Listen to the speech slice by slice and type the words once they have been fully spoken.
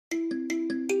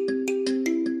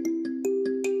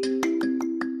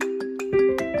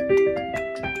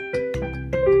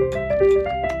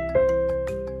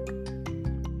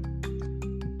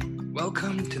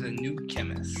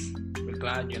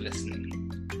you're listening.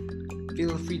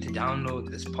 Feel free to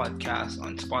download this podcast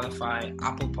on Spotify,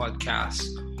 Apple Podcasts,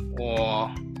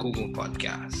 or Google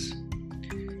Podcasts.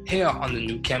 Here on the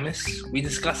New Chemist, we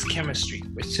discuss chemistry,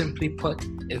 which simply put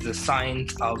is the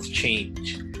science of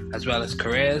change, as well as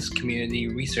careers, community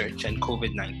research, and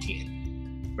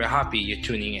COVID-19. We're happy you're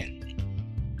tuning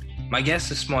in. My guest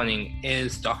this morning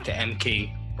is Dr.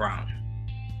 M.K. Brown.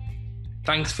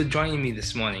 Thanks for joining me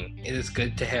this morning. It is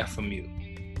good to hear from you.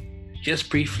 Just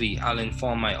briefly, I'll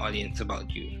inform my audience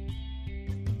about you.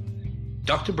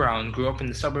 Dr. Brown grew up in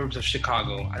the suburbs of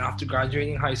Chicago and after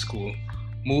graduating high school,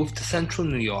 moved to central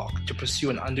New York to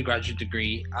pursue an undergraduate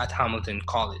degree at Hamilton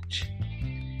College.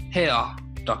 Here,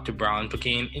 Dr. Brown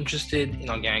became interested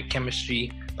in organic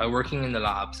chemistry by working in the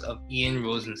labs of Ian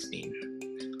Rosenstein.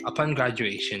 Upon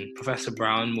graduation, Professor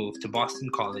Brown moved to Boston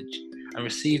College and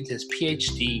received his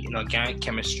PhD in organic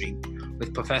chemistry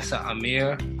with Professor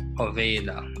Amir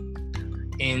Hoveyda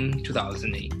in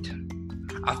 2008.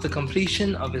 After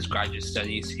completion of his graduate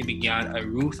studies, he began a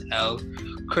Ruth L.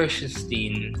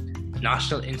 Kirschenstein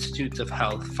National Institutes of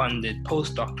Health funded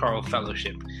postdoctoral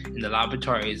fellowship in the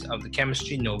laboratories of the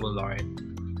Chemistry Nobel laureate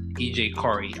E.J.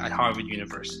 Corey at Harvard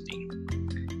University.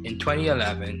 In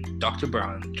 2011, Dr.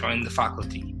 Brown joined the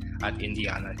faculty at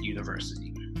Indiana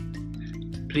University.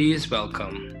 Please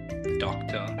welcome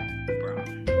Dr. Brown.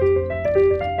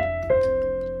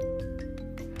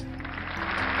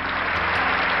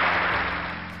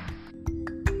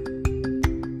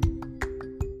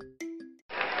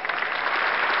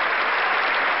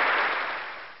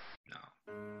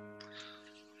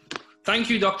 Thank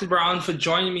you, Dr. Brown, for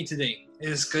joining me today. It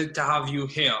is good to have you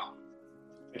here.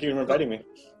 Thank you for inviting me.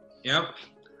 Yep.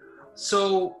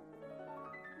 So,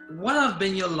 what have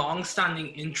been your long-standing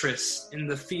interests in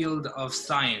the field of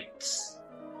science?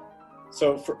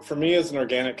 So for me as an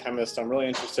organic chemist, I'm really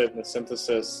interested in the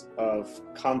synthesis of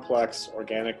complex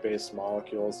organic-based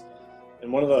molecules.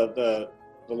 And one of the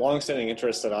long-standing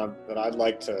interests that I'm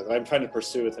trying to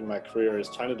pursue within my career is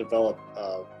trying to develop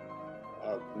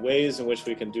ways in which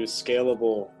we can do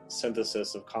scalable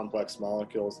synthesis of complex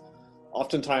molecules.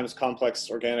 Oftentimes, complex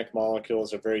organic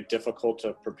molecules are very difficult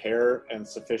to prepare in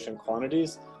sufficient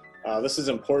quantities. This is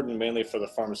important mainly for the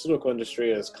pharmaceutical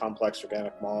industry, as complex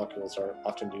organic molecules are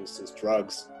often used as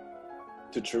drugs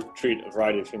to treat a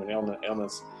variety of human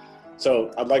ailments.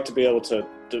 So I'd like to be able to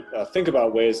think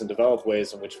about ways and develop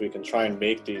ways in which we can try and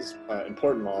make these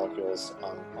important molecules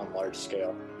on large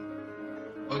scale.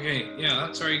 Okay, yeah,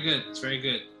 that's very good. It's very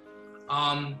good.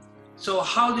 So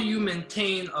how do you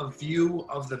maintain a view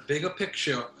of the bigger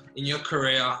picture in your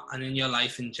career and in your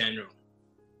life in general?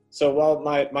 So while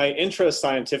my interest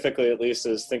scientifically, at least,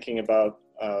 is thinking about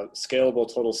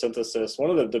scalable total synthesis,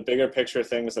 one of the bigger picture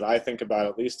things that I think about,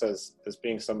 at least as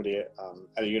being somebody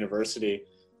at a university,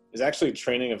 is actually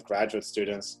training of graduate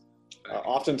students.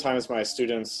 Oftentimes my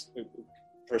students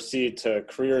proceed to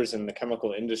careers in the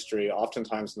chemical industry,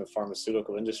 oftentimes in the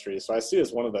pharmaceutical industry. So I see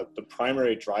as one of the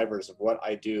primary drivers of what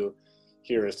I do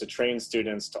here is to train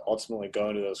students to ultimately go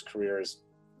into those careers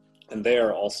and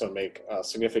there also make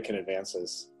significant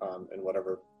advances in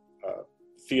whatever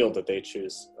field that they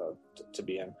choose to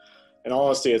be in. In all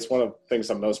honesty, it's one of the things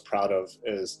I'm most proud of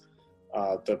is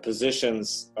the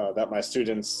positions that my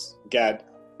students get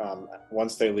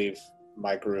once they leave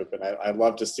my group. And I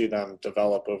love to see them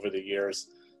develop over the years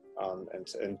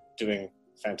and doing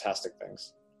fantastic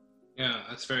things. Yeah,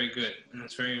 that's very good. And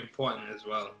that's very important as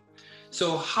well.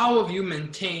 So how have you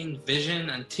maintained vision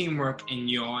and teamwork in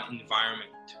your environment?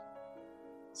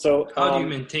 So how do you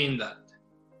maintain that?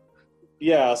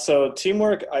 Yeah, so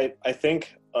teamwork, I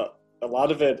think a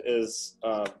lot of it is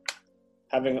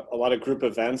having a lot of group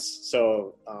events.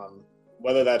 So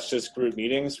whether that's just group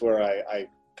meetings where I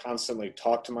constantly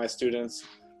talk to my students,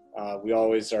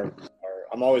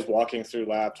 I'm always walking through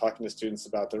lab, talking to students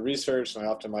about their research, and I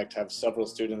often like to have several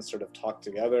students sort of talk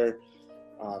together.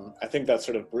 I think that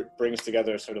sort of brings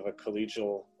together sort of a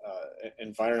collegial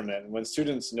environment. And when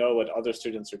students know what other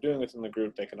students are doing within the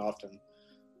group, they can often,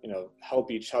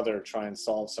 help each other try and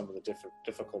solve some of the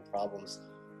difficult problems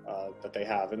that they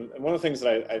have. And one of the things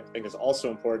that I think is also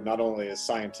important, not only is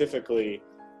scientifically,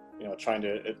 trying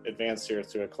to advance here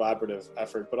through a collaborative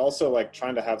effort, but also like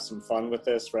trying to have some fun with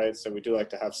this, right? So we do like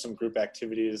to have some group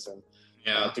activities and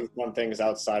do fun things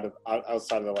outside of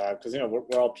the lab, because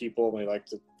we're all people and we like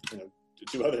to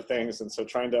do other things, and so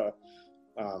trying to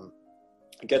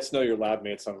get to know your lab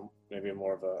mates on maybe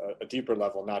more of a deeper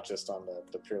level, not just on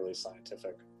the purely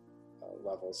scientific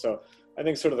level. So I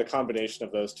think sort of the combination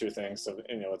of those two things. So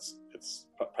it's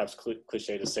perhaps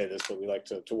cliche to say this, but we like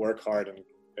to work hard in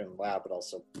lab, but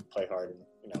also play hard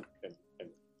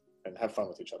and have fun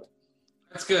with each other.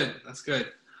 That's good. That's good.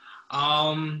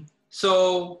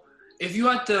 So if you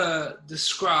had to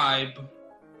describe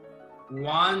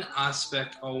one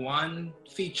aspect or one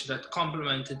feature that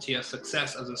complemented to your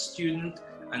success as a student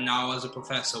and now as a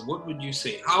professor, what would you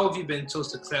say? How have you been so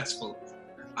successful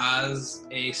as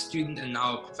a student and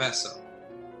now a professor?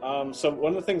 So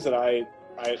one of the things that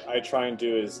I try and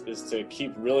do is to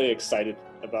keep really excited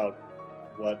about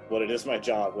what it is my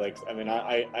job. Like, I mean,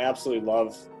 I absolutely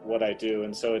love what I do,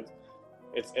 and so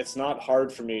it's not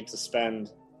hard for me to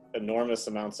spend enormous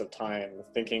amounts of time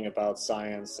thinking about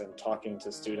science and talking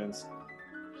to students.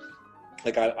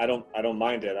 Like, I don't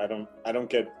mind it. I don't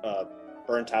get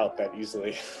burnt out that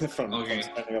easily from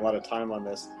spending a lot of time on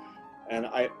this. And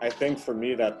I think for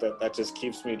me that just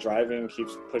keeps me driving,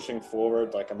 keeps pushing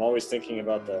forward. Like, I'm always thinking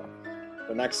about the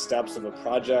next steps of a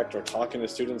project, or talking to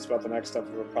students about the next step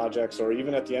of a project, or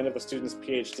even at the end of a student's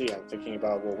PhD, I'm thinking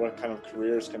about, well, what kind of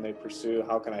careers can they pursue?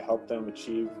 How can I help them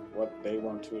achieve what they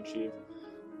want to achieve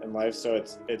in life? So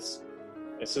it's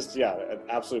just, yeah, an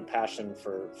absolute passion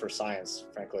for science,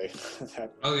 frankly.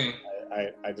 That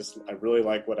I really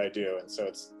like what I do, and so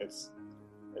it's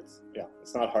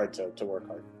not hard to work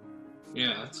hard.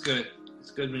 Yeah, that's good.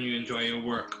 It's good when you enjoy your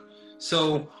work.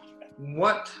 So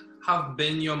what have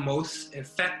been your most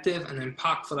effective and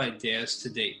impactful ideas to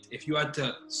date? If you had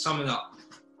to sum it up,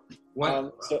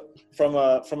 what? So from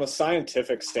a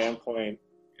scientific standpoint,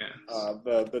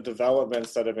 the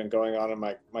developments that have been going on in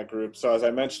my group. So as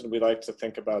I mentioned, we like to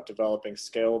think about developing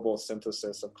scalable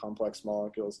synthesis of complex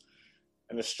molecules,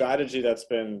 and the strategy that's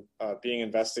been being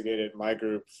investigated in my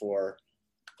group for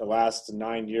the last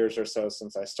 9 years or so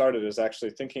since I started is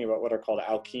actually thinking about what are called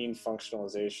alkene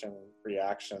functionalization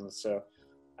reactions. So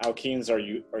alkenes are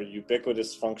a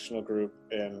ubiquitous functional group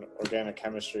in organic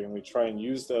chemistry, and we try and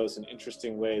use those in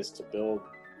interesting ways to build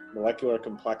molecular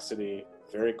complexity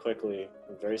very quickly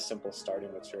with very simple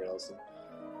starting materials.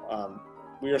 And,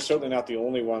 we are certainly not the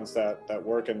only ones that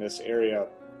work in this area,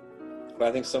 but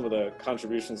I think some of the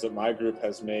contributions that my group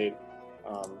has made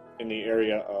in the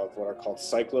area of what are called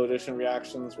cycloaddition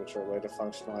reactions, which are a way to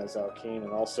functionalize alkene,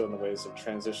 and also in the ways of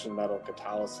transition metal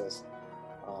catalysis,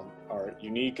 are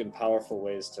unique and powerful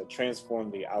ways to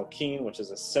transform the alkene, which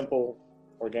is a simple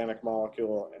organic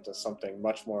molecule, into something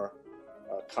much more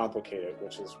complicated,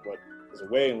 which is a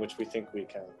way in which we think we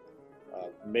can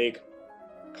make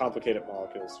complicated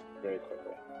molecules very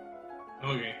quickly.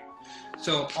 Okay.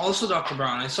 So also, Dr.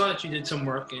 Brown, I saw that you did some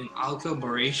work in alkyl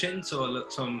boration, so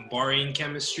some borane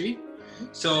chemistry.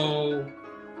 So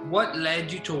what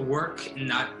led you to work in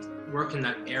that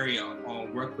area, or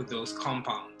work with those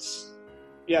compounds?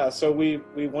 Yeah, so we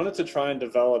wanted to try and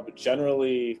develop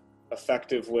generally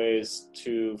effective ways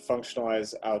to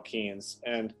functionalize alkenes,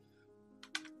 and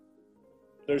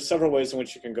there's several ways in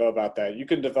which you can go about that. You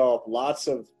can develop lots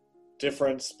of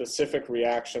different specific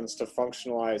reactions to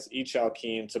functionalize each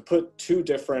alkene, to put two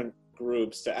different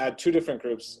groups, to add two different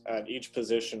groups at each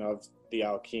position of the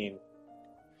alkene.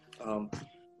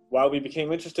 While we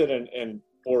became interested in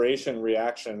boration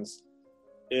reactions,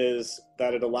 is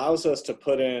that it allows us to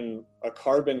put in a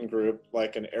carbon group,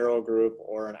 like an aryl group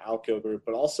or an alkyl group,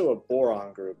 but also a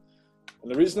boron group. And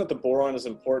the reason that the boron is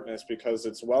important is because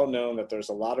it's well known that there's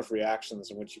a lot of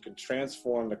reactions in which you can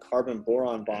transform the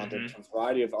carbon-boron bond into a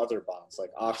variety of other bonds,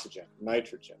 like oxygen,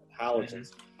 nitrogen,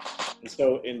 halogens. And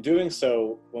so in doing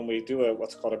so, when we do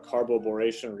what's called a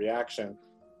carboboration reaction,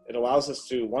 it allows us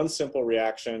to do one simple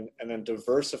reaction and then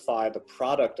diversify the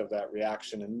product of that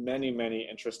reaction in many, many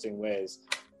interesting ways,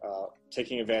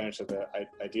 taking advantage of the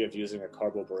idea of using a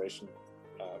carboboration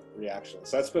reaction.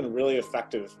 So that's been really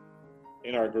effective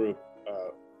in our group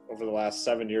over the last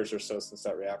 7 years or so since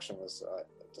that reaction was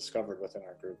discovered within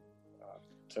our group.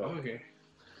 Okay.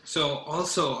 So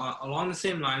also along the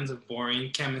same lines of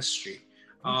borane chemistry,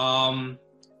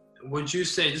 would you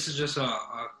say, this is just a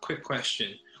quick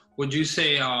question, would you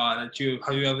say that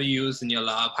have you ever used in your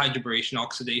lab hydroboration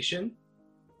oxidation?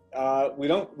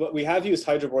 We have used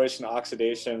hydroboration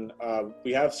oxidation.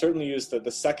 We have certainly used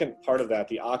the second part of that,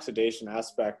 the oxidation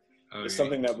aspect, is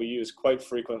something that we use quite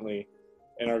frequently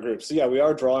in our group. So yeah, we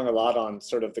are drawing a lot on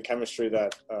sort of the chemistry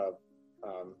that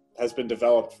has been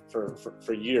developed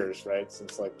for years, right?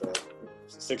 Since like the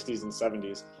 60s and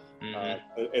 70s.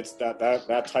 It's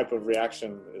that type of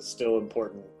reaction is still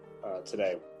important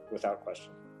today, without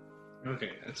question.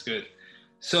 Okay, that's good.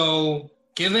 So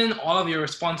given all of your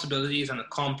responsibilities and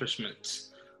accomplishments,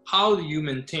 how do you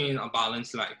maintain a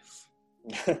balanced life?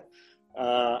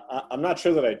 I'm not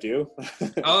sure that I do.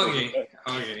 Okay.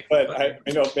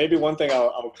 But maybe one thing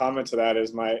I'll comment to that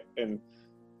is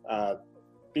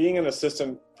being an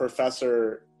assistant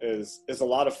professor is a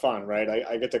lot of fun, right?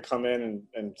 I get to come in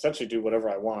and essentially do whatever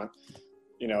I want,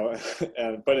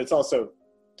 but it's also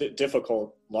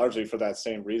difficult largely for that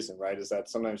same reason, right? Is that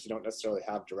sometimes you don't necessarily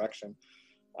have direction.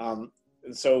 And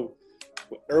so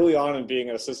early on in being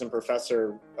an assistant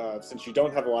professor, since you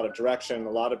don't have a lot of direction, a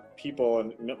lot of people,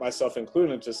 and myself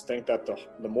included, just think that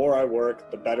the more I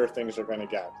work, the better things are going to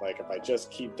get. Like if I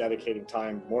just keep dedicating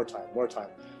time, more time,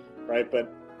 right?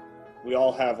 But we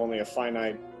all have only a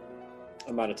finite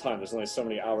amount of time. There's only so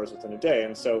many hours within a day.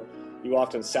 And so you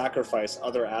often sacrifice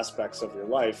other aspects of your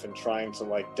life in trying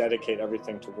to dedicate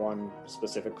everything to one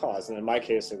specific cause. And in my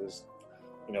case, it was,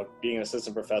 being an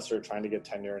assistant professor, trying to get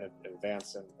tenure and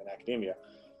advance in academia.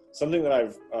 Something that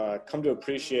I've come to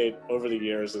appreciate over the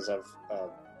years as I've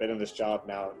been in this job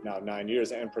now 9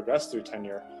 years and progressed through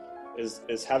tenure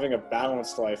is having a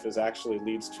balanced life actually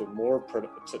leads to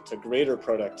to greater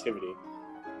productivity.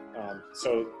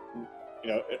 So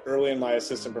early in my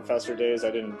assistant professor days,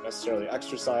 I didn't necessarily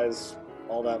exercise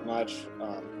all that much.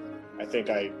 I think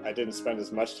I didn't spend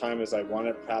as much time as I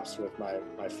wanted, perhaps with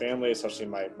my family, especially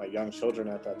my young children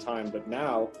at that time. But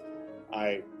now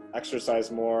I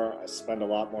exercise more, I spend a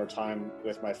lot more time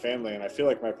with my family, and I feel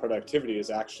like my productivity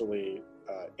is actually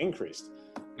increased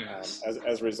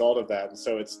as a result of that. And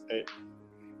so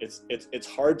it's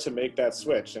hard to make that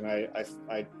switch. And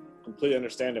I completely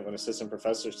understand it when assistant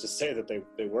professors just say that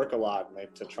they work a lot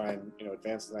and to try and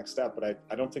advance the next step. But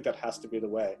I don't think that has to be the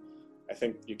way. I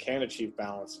think you can achieve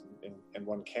balance and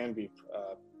one can be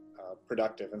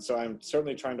productive. And so I'm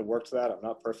certainly trying to work to that. I'm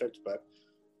not perfect, but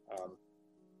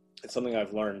it's something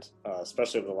I've learned,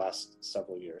 especially over the last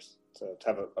several years. To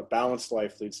have a balanced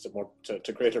life leads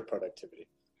to greater productivity.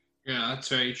 Yeah, that's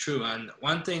very true. And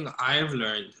one thing I've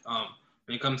learned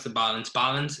when it comes to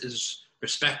balance is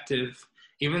perspective.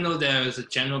 Even though there is a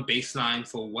general baseline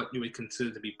for what you would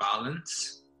consider to be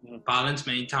balance, balance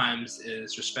many times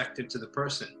is respective to the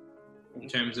person in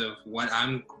terms of what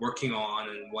I'm working on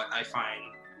and what I find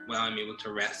when I'm able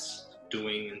to rest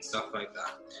doing and stuff like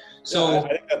that. So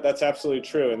I think that's absolutely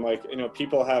true. And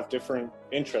people have different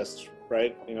interests,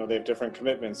 right? They have different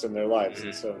commitments in their lives.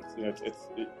 And so,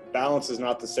 balance is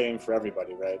not the same for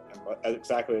everybody, right? And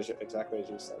exactly as you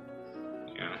said.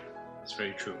 Yeah, that's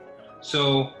very true.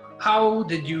 So how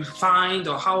did you find,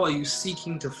 or how are you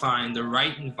seeking to find the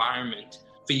right environment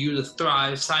for you to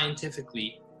thrive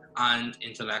scientifically and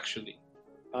intellectually?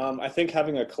 I think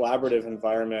having a collaborative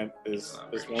environment is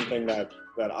one thing that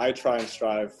I try and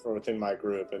strive for within my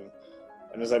group.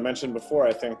 And as I mentioned before,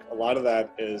 I think a lot of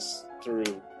that is through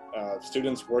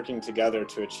students working together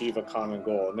to achieve a common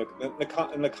goal. And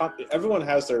everyone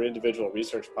has their individual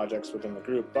research projects within the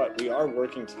group, but we are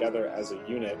working together as a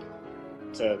unit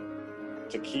to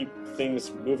keep things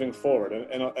moving forward.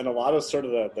 And a lot of sort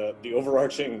of the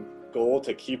overarching goal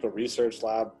to keep a research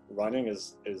lab running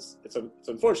is it's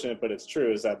unfortunate, but it's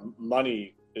true, is that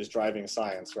money is driving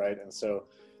science, right? And so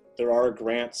there are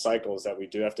grant cycles that we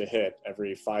do have to hit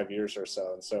every 5 years or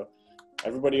so. And so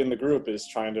everybody in the group is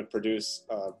trying to produce,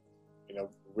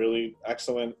 really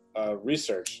excellent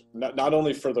research, not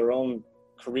only for their own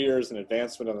careers and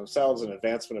advancement of themselves and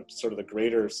advancement of sort of the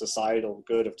greater societal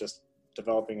good of just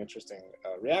developing interesting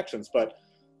reactions, but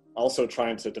also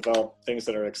trying to develop things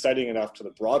that are exciting enough to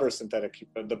the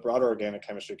broader organic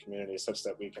chemistry community, such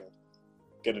that we can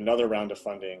get another round of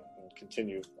funding and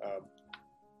continue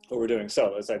what we're doing.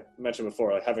 So as I mentioned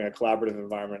before, having a collaborative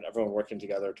environment, everyone working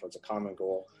together towards a common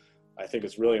goal, I think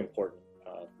is really important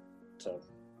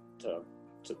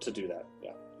to do that.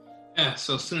 Yeah,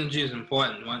 so synergy is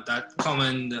important. The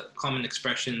common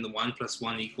expression, the 1 +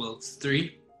 1 =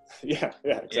 3. Yeah,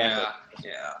 exactly.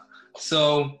 Yeah.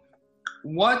 So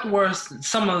what were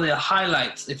some of the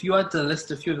highlights? If you had to list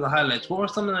a few of the highlights, what were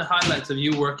some of the highlights of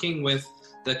you working with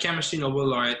the Chemistry Nobel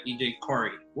laureate E.J.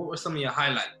 Corey? What were some of your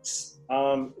highlights?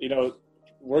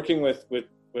 Working with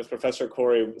Professor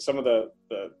Corey, some of the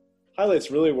highlights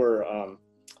really were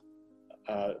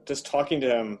just talking to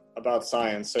him about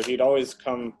science. So he'd always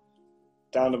come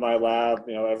down to my lab,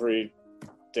 every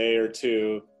day or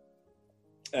two,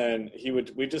 and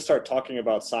we'd just start talking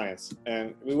about science.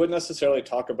 And we wouldn't necessarily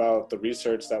talk about the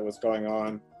research that was going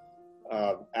on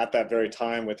at that very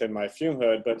time within my fume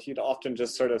hood, but he'd often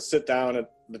just sort of sit down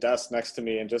at the desk next to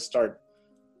me and just start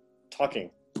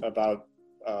talking about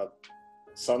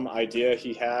some idea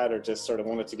he had, or just sort of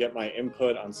wanted to get my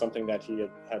input on something that he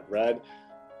had read.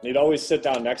 And he'd always sit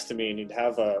down next to me, and he'd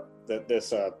have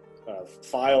this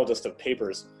file just of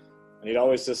papers, and he'd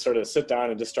always just sort of sit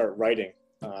down and just start writing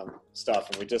stuff,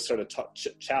 and we just sort of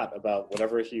chat about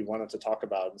whatever he wanted to talk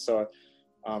about. And so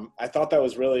I thought that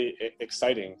was really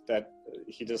exciting, that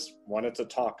he just wanted to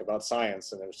talk about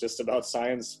science, and it was just about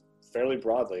science fairly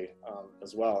broadly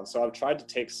as well. And so I've tried to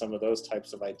take some of those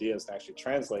types of ideas and actually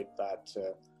translate that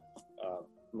to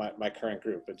my current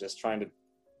group, and just trying to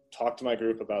talk to my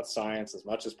group about science as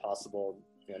much as possible,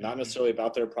 not necessarily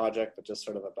about their project, but just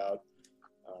sort of about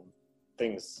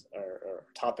things or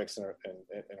topics in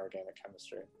organic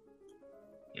chemistry.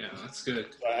 Yeah, that's good.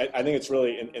 I think it's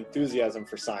really enthusiasm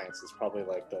for science is probably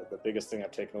like the biggest thing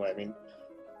I've taken away. I mean,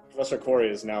 Professor Corey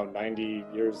is now 90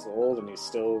 years old and he's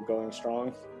still going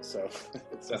strong. So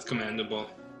that's commendable.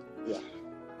 Yeah.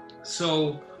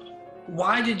 So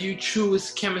why did you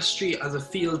choose chemistry as a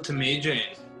field to major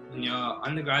in your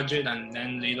undergraduate and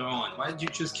then later on? Why did you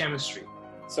choose chemistry?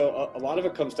 So a lot of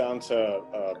it comes down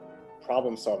to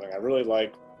problem solving. I really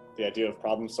like the idea of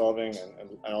problem solving, and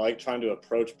I like trying to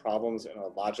approach problems in a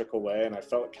logical way. And I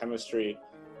felt chemistry,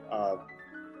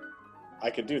 I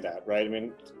could do that, right? I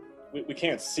mean, we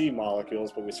can't see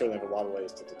molecules, but we certainly have a lot of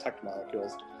ways to detect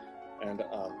molecules. And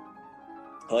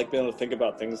I like being able to think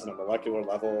about things on a molecular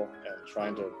level and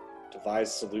trying to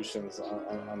devise solutions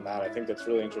on that. I think that's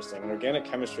really interesting. And organic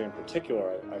chemistry in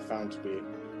particular, I found to be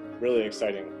really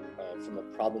exciting from the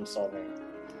problem-solving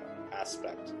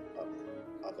aspect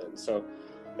of it. So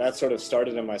that sort of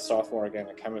started in my sophomore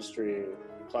organic chemistry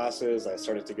classes. I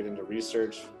started to get into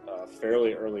research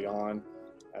fairly early on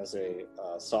as a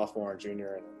sophomore,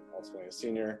 junior, and ultimately a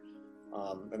senior.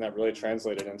 And that really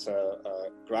translated into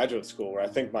graduate school, where I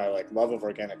think my love of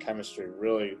organic chemistry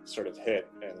really sort of hit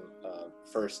in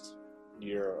first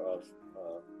year of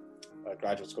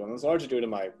graduate school. And it was largely due to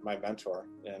my mentor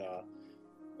in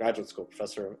graduate school,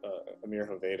 Professor Amir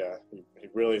Hoveda. He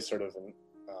really sort of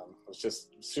was just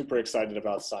super excited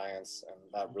about science, and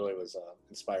that really was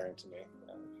inspiring to me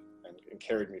and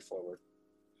carried me forward.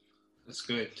 That's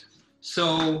good.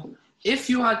 So if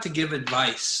you had to give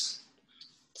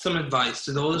some advice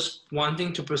to those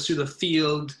wanting to pursue the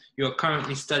field you're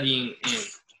currently studying in,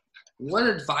 what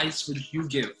advice would you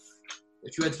give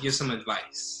if you had to give some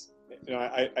advice?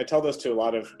 I tell this to a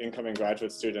lot of incoming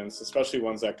graduate students, especially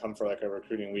ones that come for a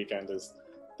recruiting weekend, is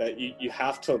that you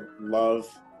have to love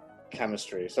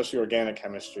chemistry, especially organic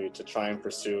chemistry, to try and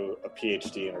pursue a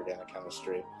PhD in organic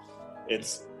chemistry.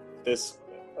 It's this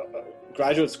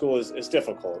graduate school is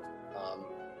difficult.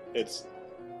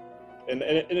 And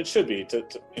it should be to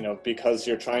because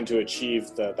you're trying to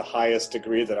achieve the highest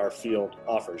degree that our field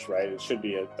offers, right? It should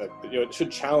be it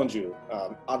should challenge you.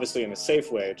 Obviously, in a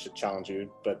safe way, it should challenge you,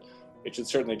 but it should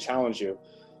certainly challenge you.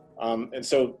 And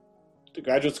so the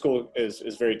graduate school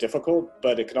is very difficult,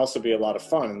 but it can also be a lot of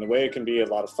fun. And the way it can be a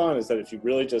lot of fun is that if you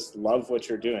really just love what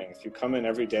you're doing, if you come in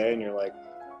every day and you're like,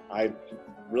 I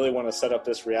really want to set up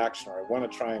this reaction, or I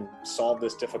want to try and solve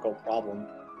this difficult problem,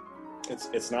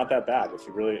 it's not that bad if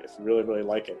you really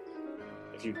like it.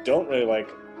 If you don't really like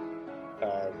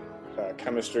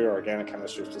chemistry or organic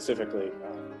chemistry specifically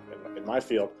in my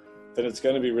field, then it's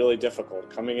going to be really difficult.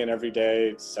 Coming in every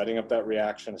day, setting up that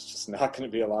reaction, it's just not going to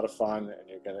be a lot of fun,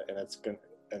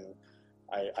 and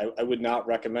I would not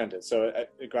recommend it. So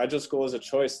graduate school is a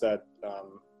choice that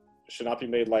should not be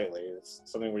made lightly. It's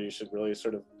something where you should really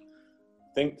sort of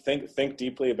think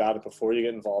deeply about it before you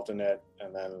get involved in it,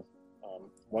 and then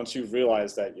once you've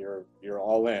realized that you're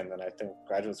all in, then I think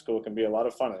graduate school can be a lot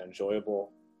of fun and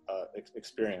enjoyable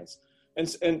experience.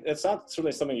 And it's not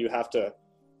certainly something you have to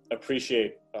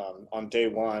appreciate on day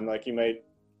one. Like, you might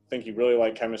think you really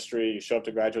like chemistry, you show up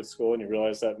to graduate school and you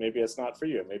realize that maybe it's not for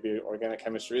you. Maybe organic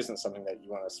chemistry isn't something that you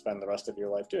want to spend the rest of your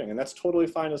life doing, and that's totally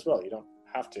fine as well. You don't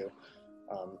have to.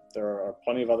 There are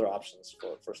plenty of other options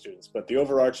for students, but the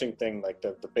overarching thing,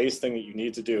 the base thing that you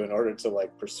need to do in order to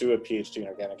pursue a PhD in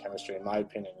organic chemistry, in my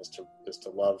opinion, is to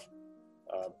love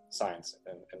science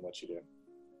and what you do.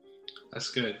 That's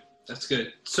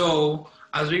good. So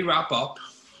as we wrap up,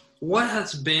 what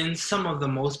has been some of the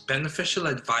most beneficial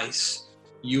advice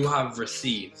you have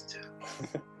received?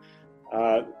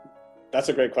 That's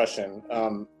a great question.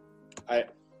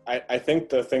 I think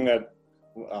the thing that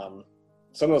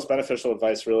some of the most beneficial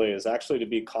advice really is actually to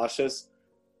be cautious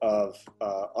of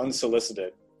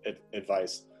unsolicited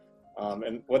advice.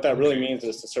 And what that really means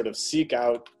is to sort of seek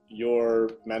out your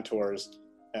mentors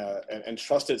and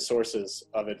trusted sources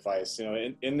of advice.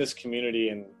 In this community,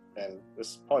 and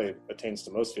this probably pertains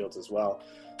to most fields as well,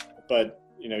 but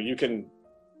you can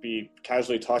be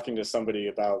casually talking to somebody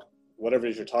about whatever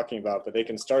it is you're talking about, but they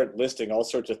can start listing all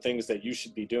sorts of things that you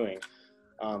should be doing.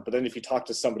 But then if you talk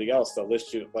to somebody else, they'll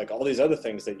list you all these other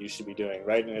things that you should be doing,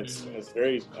 right? And it's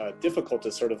very difficult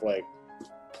to sort of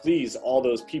please all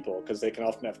those people, because they can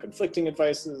often have conflicting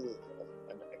advices,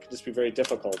 and it can just be very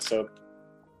difficult. So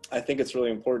I think it's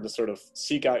really important to sort of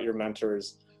seek out your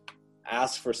mentors,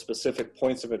 ask for specific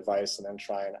points of advice and then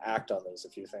try and act on those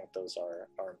if you think those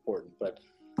are important. But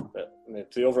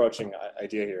the overarching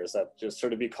idea here is that just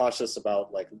sort of be cautious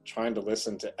about like trying to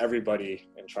listen to everybody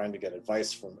and trying to get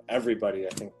advice from everybody, I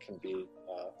think can be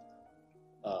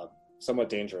somewhat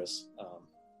dangerous,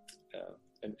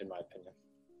 in my opinion.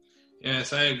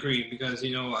 Yes, I agree, because,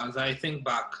 as I think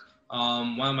back,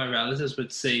 one of my relatives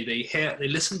would say they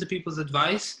listen to people's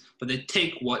advice, but they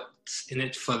take what's in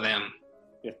it for them.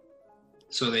 Yeah.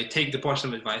 So they take the portion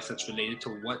of advice that's related to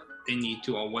what they need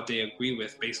to or what they agree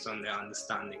with based on their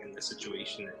understanding and their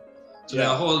situation. So there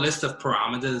are a whole list of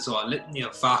parameters or a litany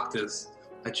of factors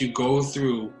that you go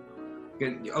through.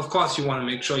 Of course, you want to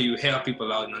make sure you hear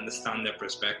people out and understand their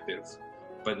perspective,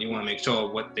 but you want to make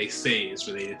sure what they say is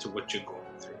related to what you're going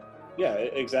through. Yeah,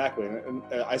 exactly. And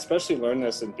I especially learned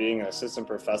this in being an assistant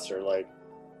professor. Like,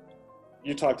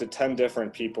 you talk to 10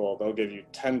 different people, they'll give you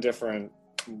 10 different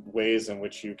ways in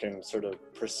which you can sort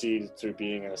of proceed through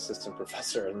being an assistant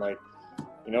professor. And like,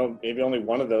 maybe only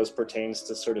one of those pertains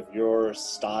to sort of your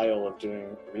style of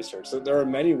doing research. So there are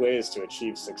many ways to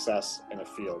achieve success in a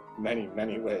field, many,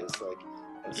 many ways.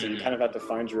 And so you kind of have to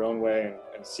find your own way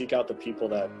and seek out the people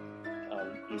that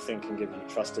you think can give you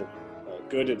trusted,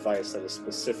 good advice that is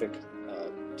specific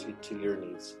to your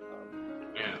needs.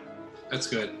 Yeah, that's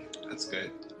good. That's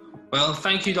good. Well,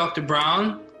 thank you, Dr.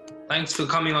 Brown. Thanks for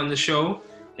coming on the show.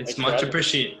 It's much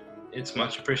appreciated. It's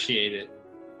much appreciated.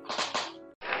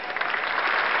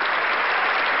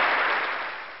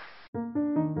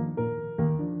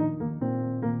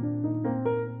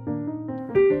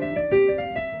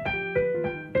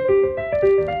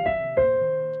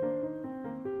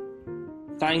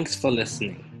 Thanks for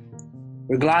listening.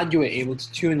 We're glad you were able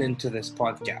to tune into this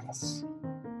podcast.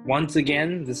 Once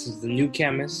again, this is The New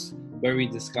Chemist, where we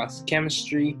discuss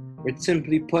chemistry, which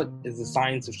simply put is the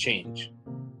science of change,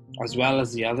 as well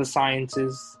as the other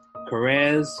sciences,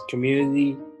 careers,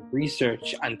 community,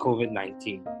 research, and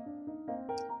COVID-19.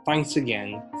 Thanks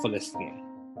again for listening.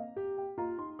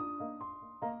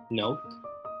 Note,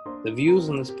 the views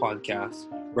on this podcast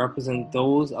represent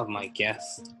those of my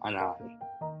guests and I.